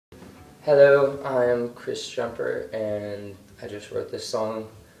Hello, I'm Chris Jumper, and I just wrote this song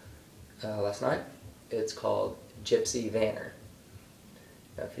last night. It's called Gypsy Vanner.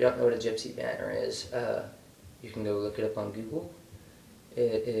 Now, if you don't know what a Gypsy Vanner is, you can go look it up on Google.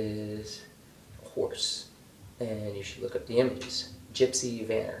 It is a horse, and you should look up the images. Gypsy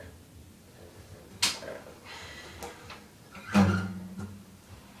Vanner.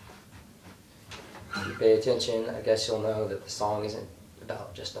 If you pay attention, I guess you'll know that the song isn't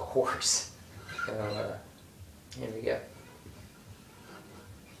about just a horse. Here we go.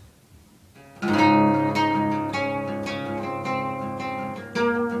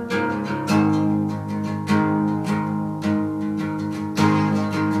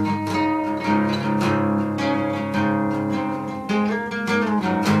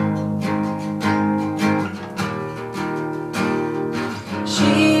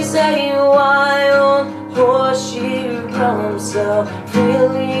 She's a wild horse, she roams so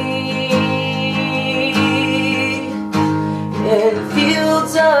freely in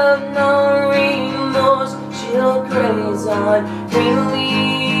fields of no remorse. She'll graze on green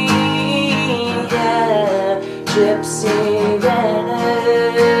leaves, yeah. Gypsy Vanner,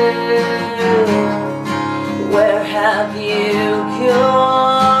 where have you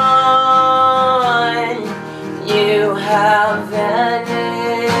gone? You have vanished,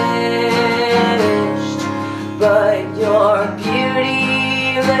 but your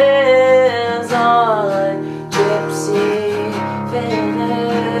beauty lives on, Gypsy Vanner.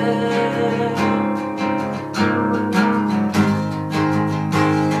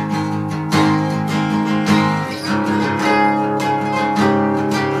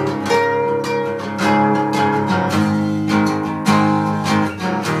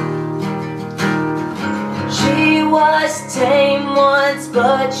 She was tame once,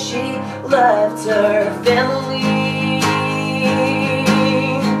 but she left her family.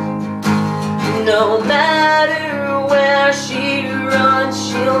 No matter where she runs,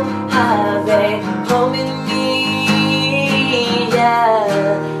 she'll have a home in me, yeah.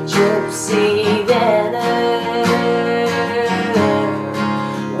 Gypsy Vanner,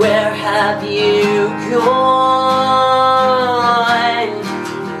 where have you gone?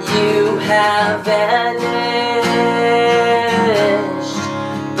 You have vanished,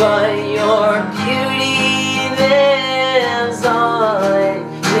 but your beauty lives on,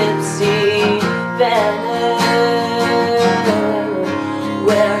 Gypsy Vanner.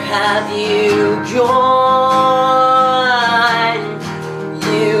 Where have you gone?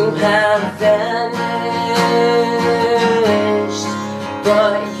 You have vanished,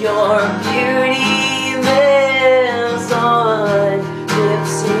 but your beauty lives on,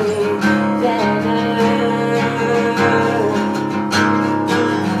 Gypsy Vanner.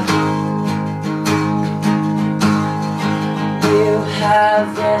 You have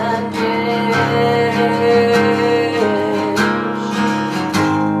vanished.